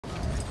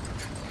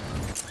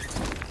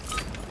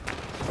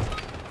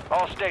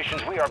All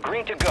stations, we are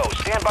green to go.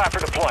 Stand by for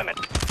deployment.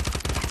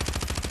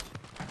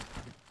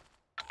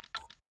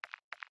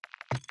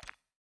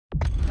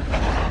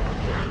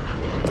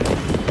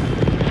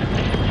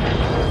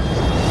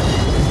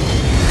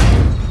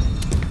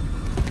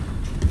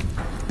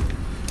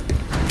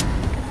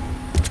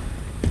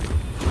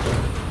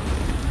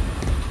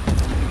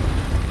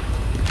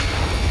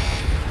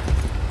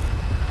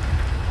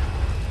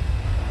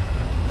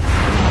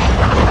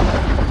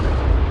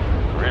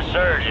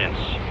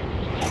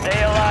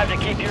 Stay alive to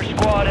keep your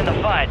squad in the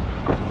fight.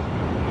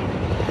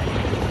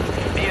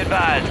 Be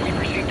advised, we've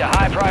received a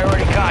high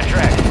priority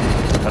contract.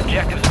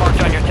 Objectives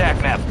marked on your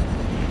TAC map.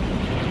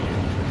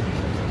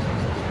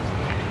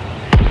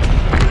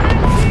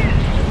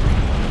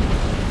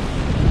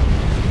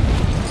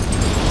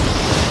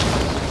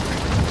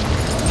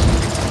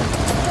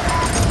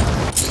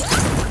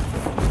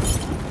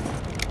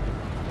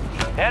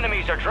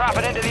 Enemies are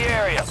dropping into the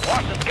area.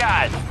 Watch the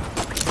skies.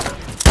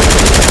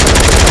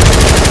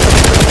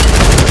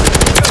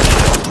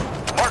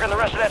 Marking the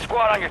rest of that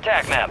squad on your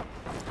TAC map.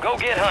 Go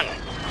get hunting.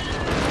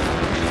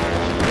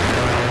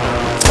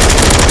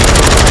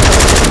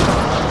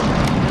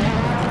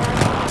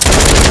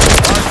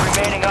 Mark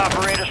remaining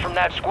operators from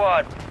that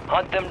squad.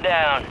 Hunt them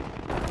down.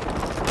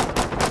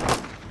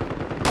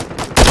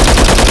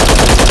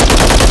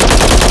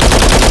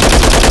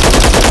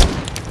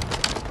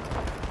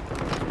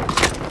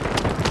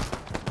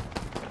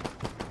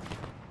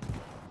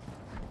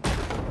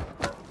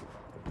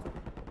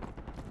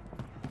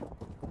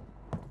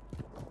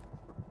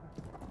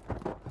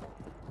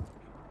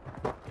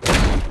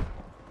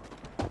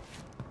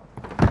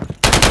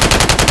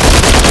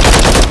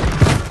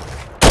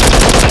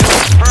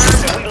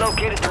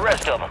 Located the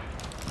rest of them.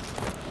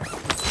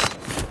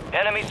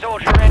 Enemy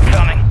soldier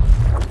incoming.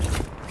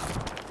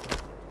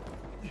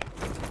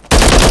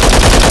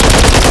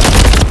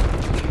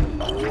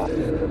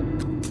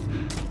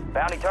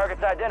 Bounty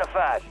targets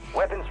identified.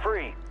 Weapons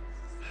free.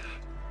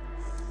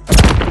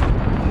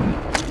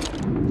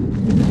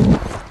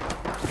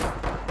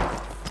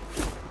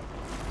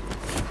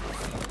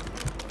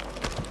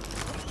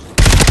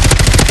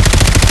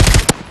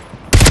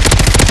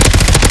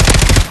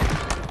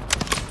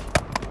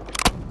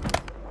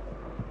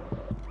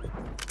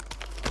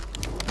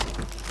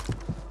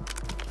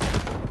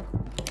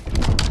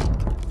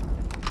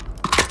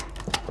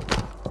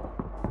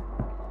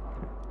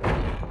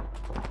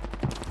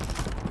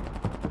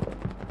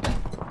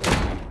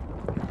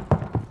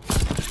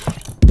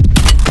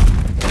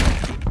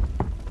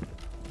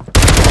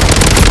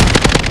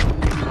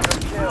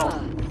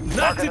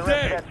 Not Marking the rest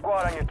of today! that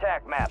squad on your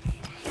TAC map.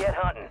 Get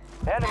hunting.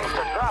 Enemies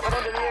are dropping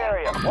into the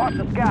area. Watch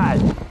the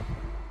skies.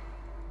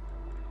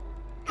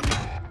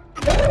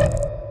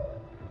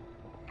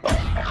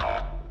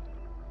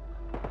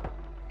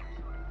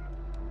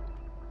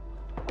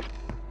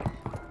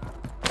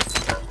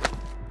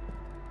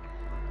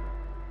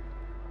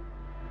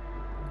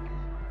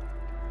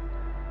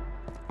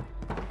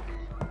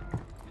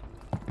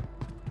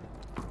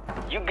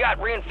 You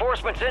got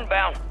reinforcements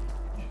inbound.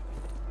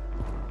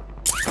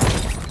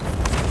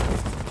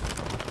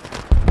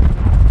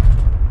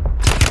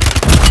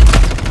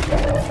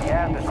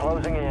 Gas is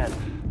closing in.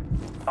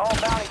 All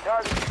bounty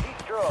targets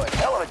destroyed.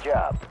 Hell of a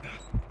job.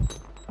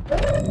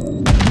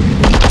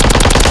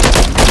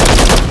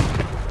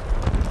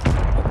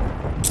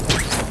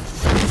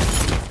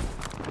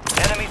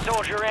 Enemy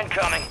soldier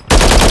incoming.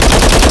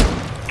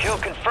 Kill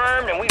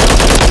confirmed and we...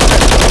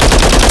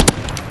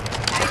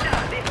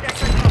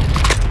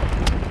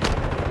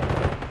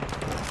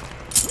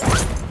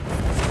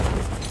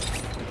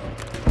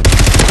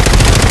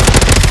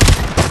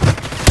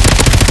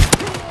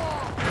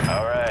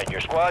 Your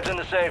squad's in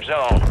the safe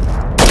zone.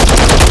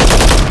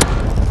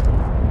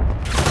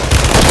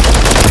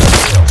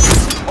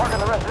 Marking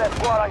the rest of that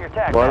squad on your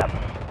TAC map.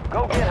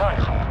 Go get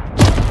hunting.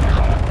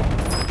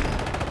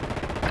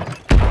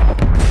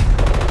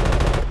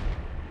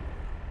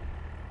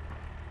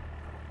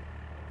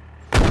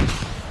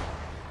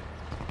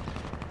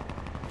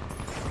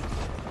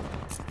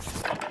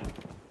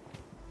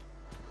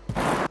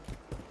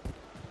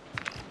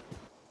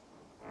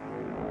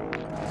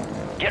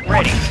 Get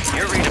ready.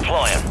 You're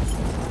redeploying.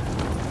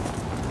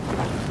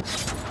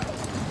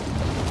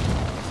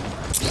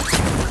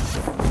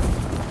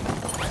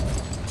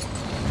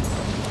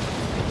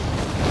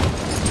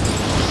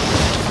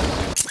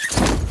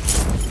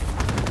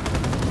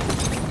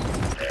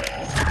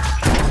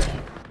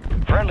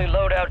 Friendly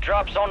loadout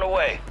drops on the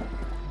way.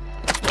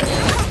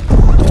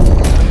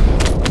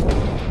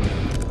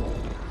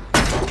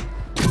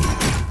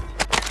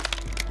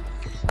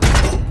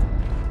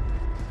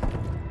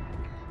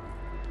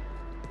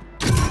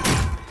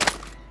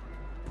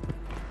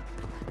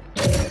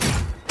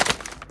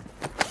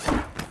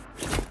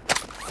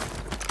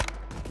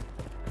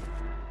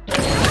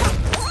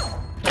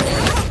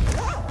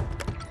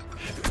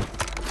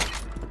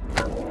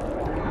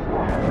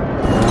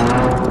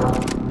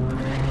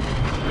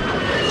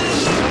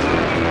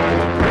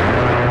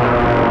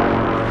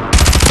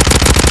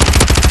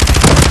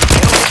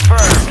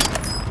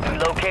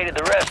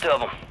 rest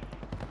of them.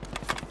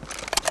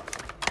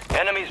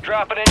 Enemies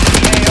dropping into the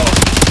AO.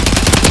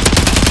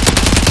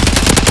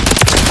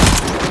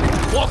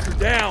 Walker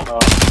down!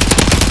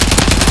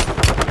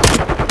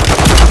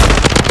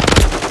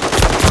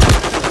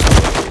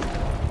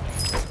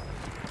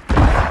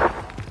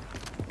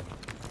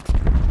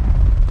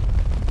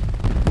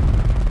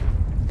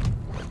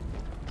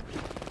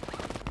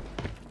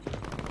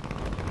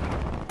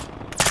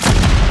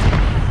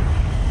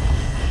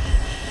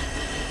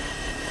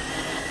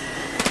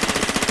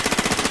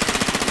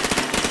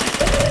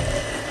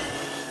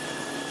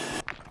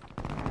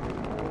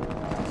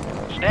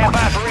 Stand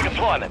by for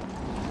redeployment.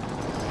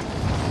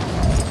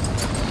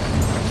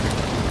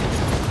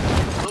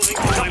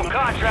 Some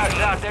contracts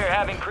out there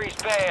have increased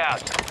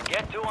payouts.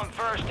 Get to them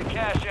first to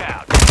cash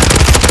out.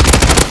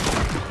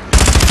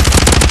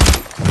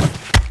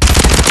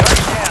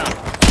 Target down.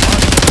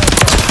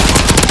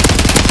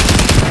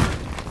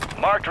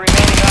 Marked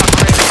remaining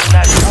operators from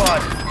that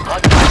squad.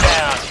 Hunt them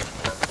down.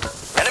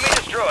 Enemy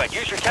destroyed.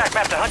 Use your TAC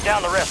map to hunt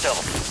down the rest of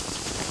them.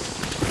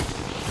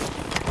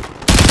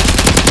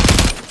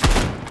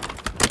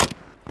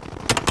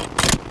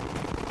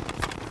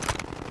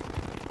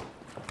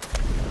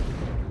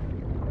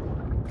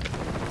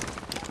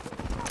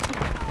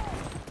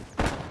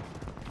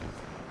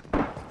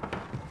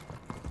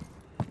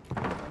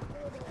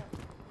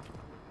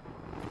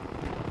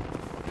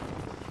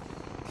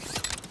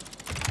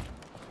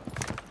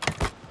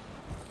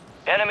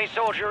 Enemy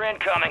soldier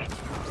incoming.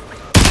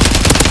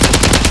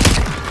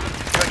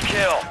 Good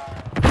kill.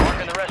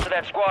 Marking the rest of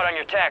that squad on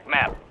your TAC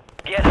map.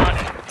 Get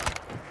hunting.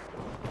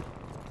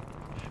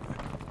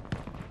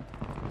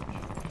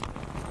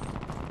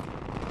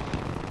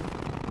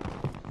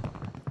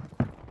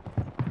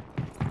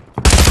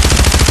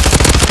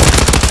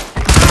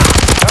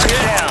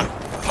 Target down.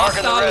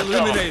 Marking the Hostile rest of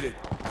them. eliminated.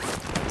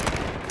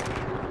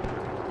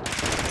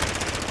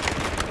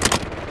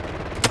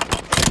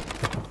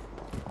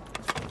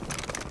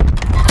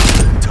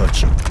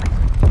 Touch him.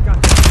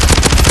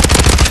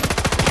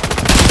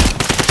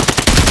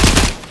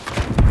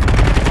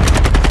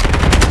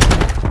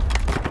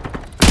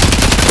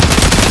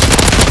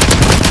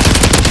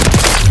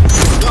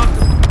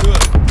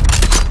 Good.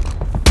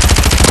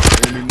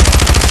 Enemy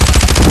mark.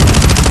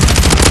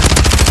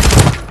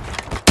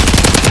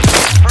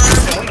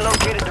 Confirmed, and we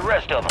located the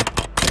rest of them.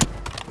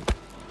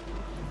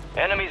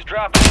 Enemies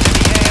dropping into the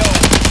AO.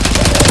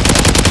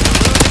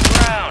 Losing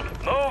ground.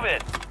 Move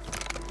it.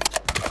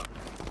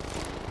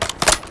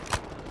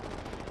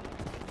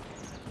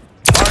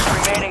 Mark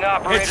remaining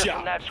operators Headshot.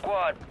 from that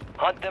squad.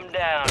 Hunt them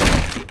down.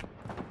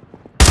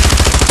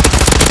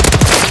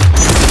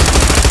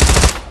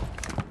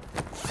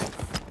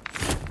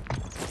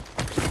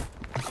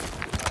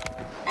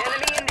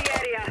 Enemy in the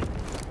area.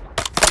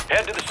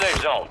 Head to the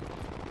safe zone.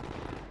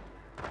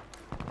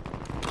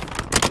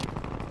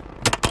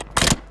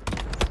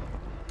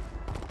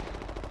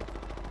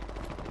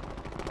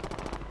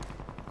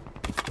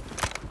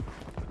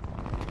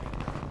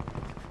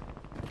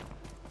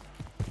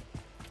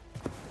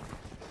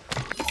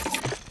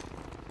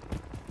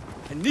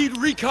 I need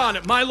recon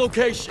at my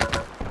location.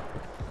 Good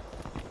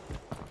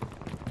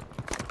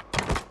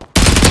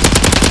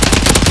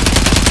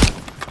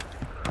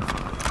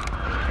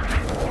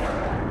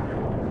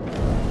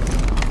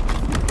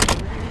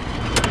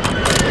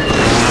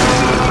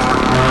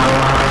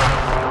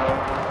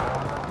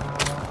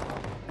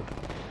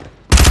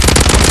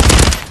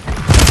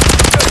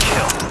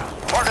kill.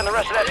 Marking the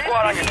rest of that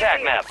squad on your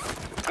TAC map.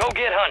 Go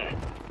get hunting.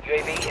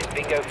 UAV is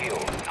bingo fuel.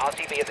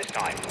 RTB at this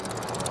time.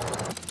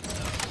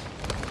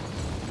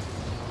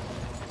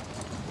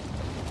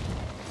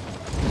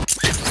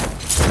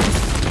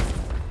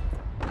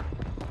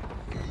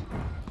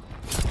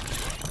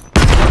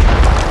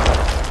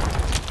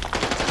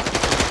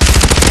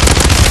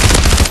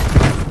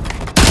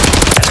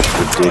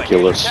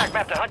 Ridiculous. TAC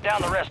map to hunt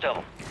down the rest of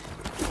them.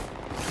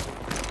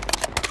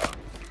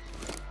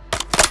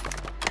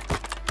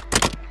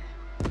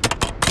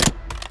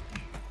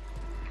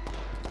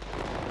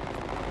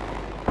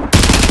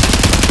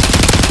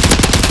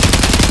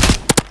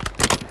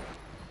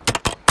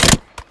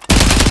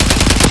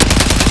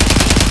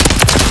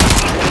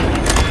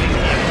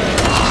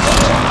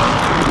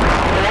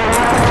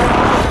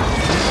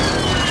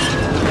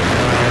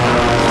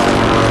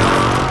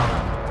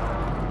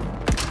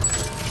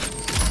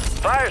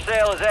 Fire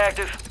sale is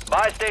active.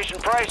 Buy station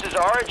prices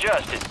are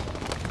adjusted.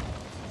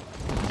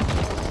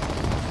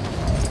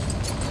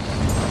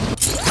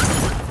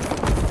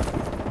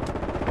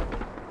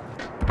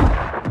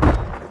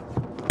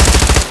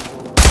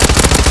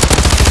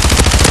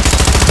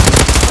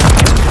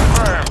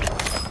 Confirmed.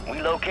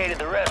 We located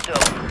the rest of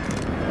them.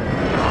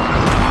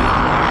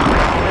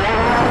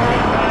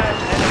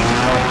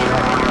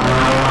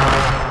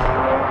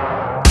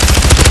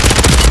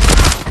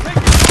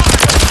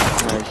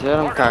 Me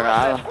hicieron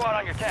cagada. Squad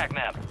on your TAC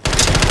map.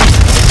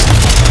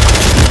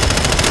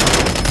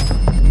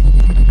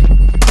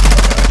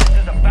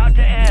 This is about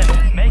to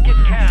end. Make it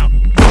count.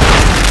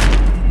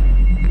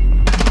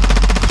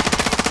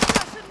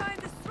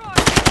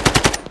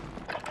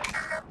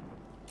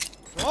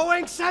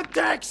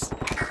 Context!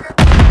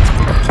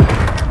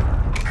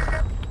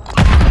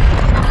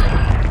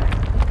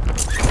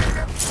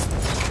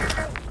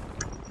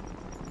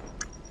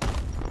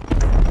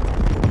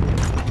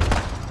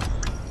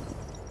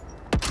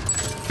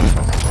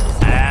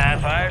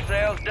 Fire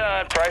sale's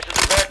done. Prices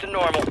are back to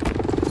normal.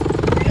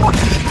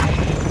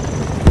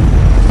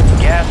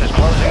 Gas is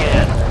closing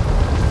in.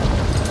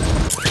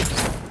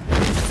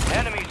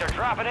 Enemies are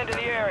dropping into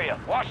the area.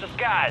 Watch the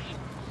skies.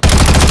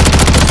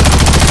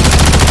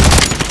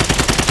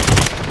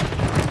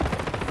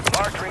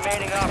 Marked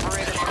remaining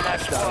operators from that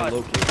squad.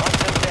 Hunt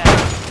them down.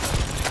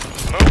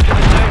 Move to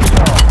the safe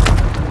zone.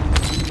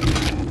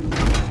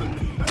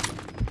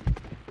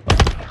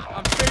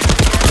 I'm facing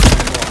the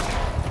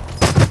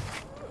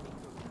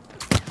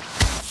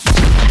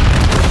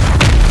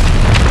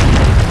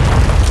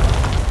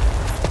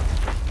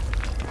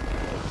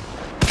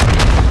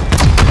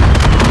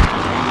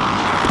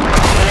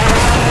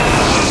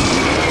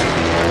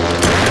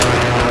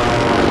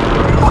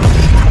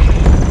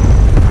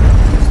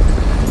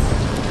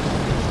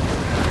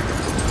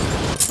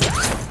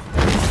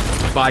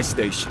buy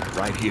station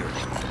right here.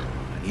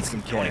 I need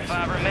some cash.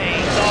 25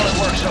 remain. Solid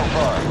work so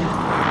far.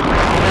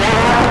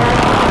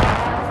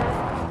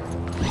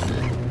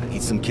 I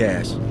need some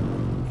cash.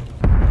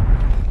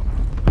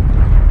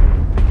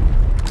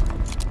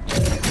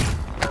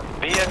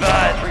 Be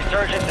advised,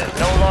 resurgence is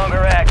no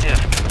longer active.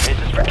 This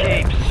is for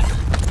keeps.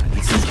 I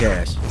need some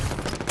cash.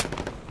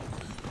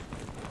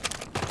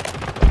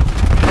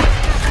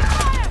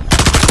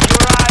 Keep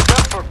your eyes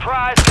up for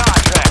prize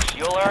contracts.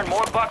 You'll earn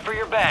more buck for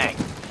your bang.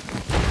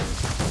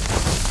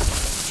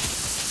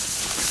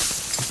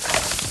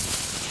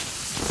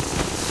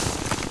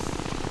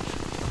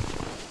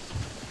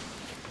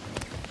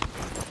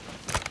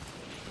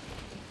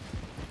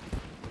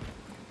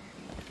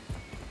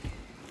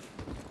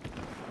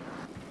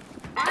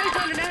 Eyes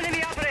on an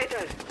enemy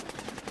operator.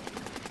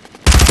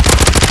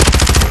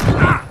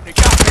 They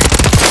got me!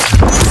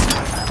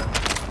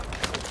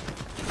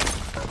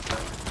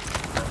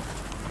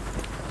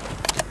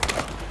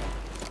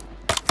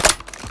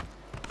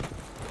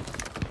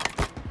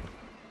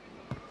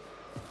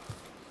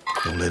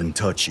 Don't let him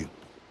touch you.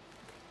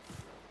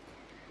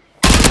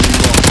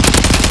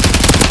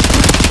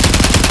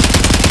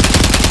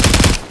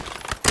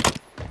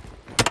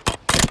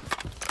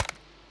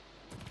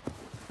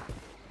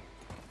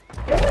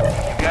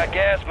 Got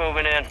gas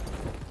moving in.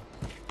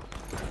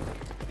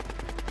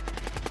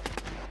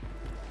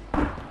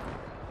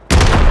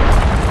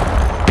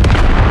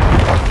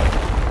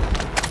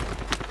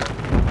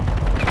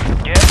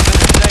 Get to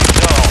the safe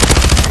zone.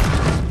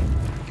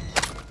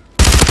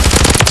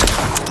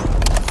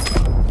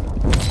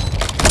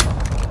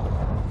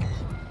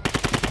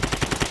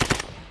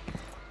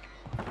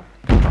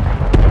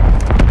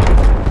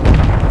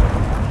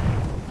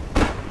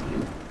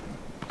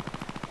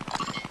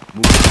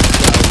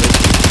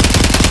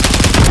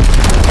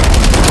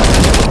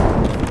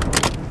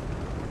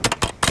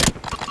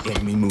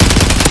 Enemy moving.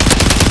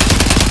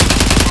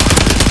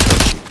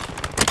 Touch you.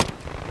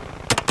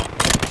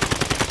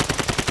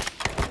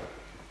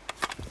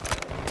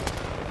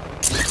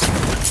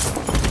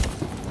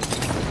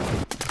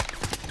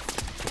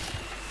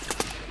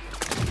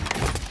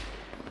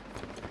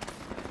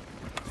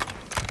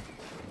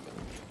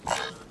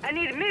 I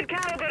need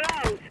mid-caliber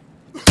rounds.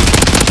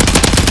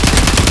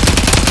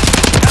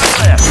 Top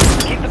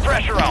left. Keep the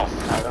pressure on.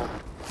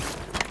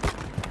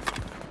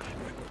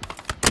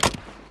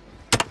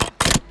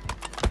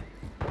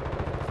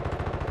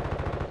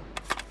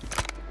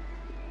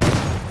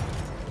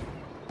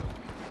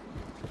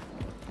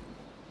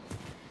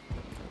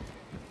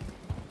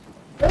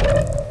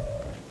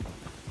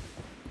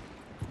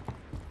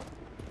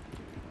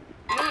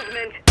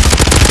 Movement.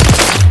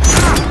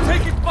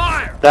 Taking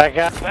fire! That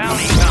guy.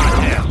 Bounty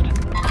contest.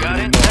 Got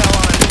intel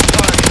on a new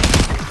target.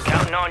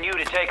 Counting on you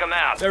to take them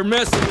out. They're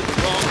messing with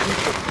the wrong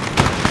people.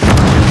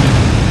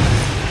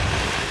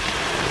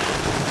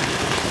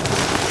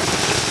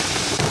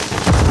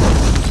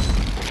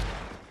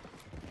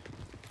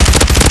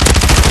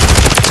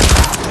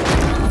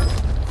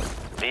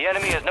 The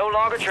enemy is no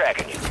longer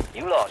tracking you.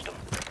 You lost them.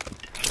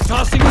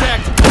 Tossing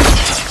tactical.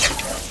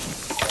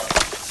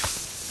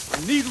 I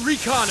need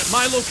recon at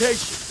my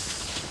location.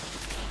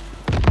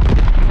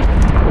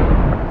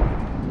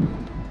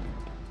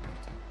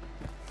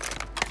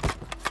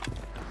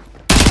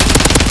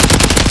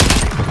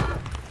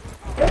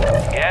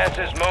 Gas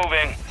is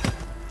moving.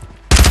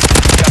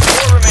 Got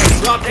 4 remaining.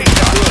 Drop Stay it.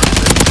 sharp.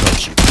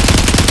 Touch you.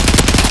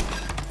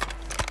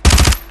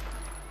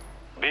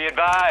 Be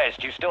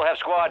advised, you still have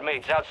squad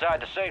mates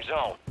outside the safe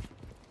zone.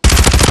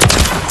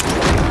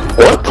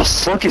 What the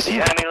fuck is The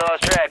he? enemy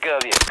lost track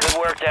of you. Good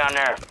work down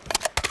there.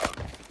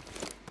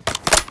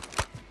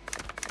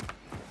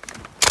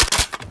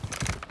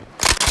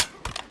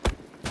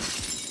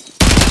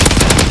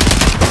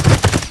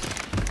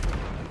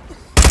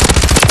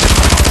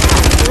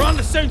 We're on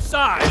the same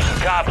side. Mission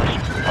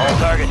accomplished. All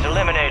targets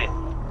eliminated.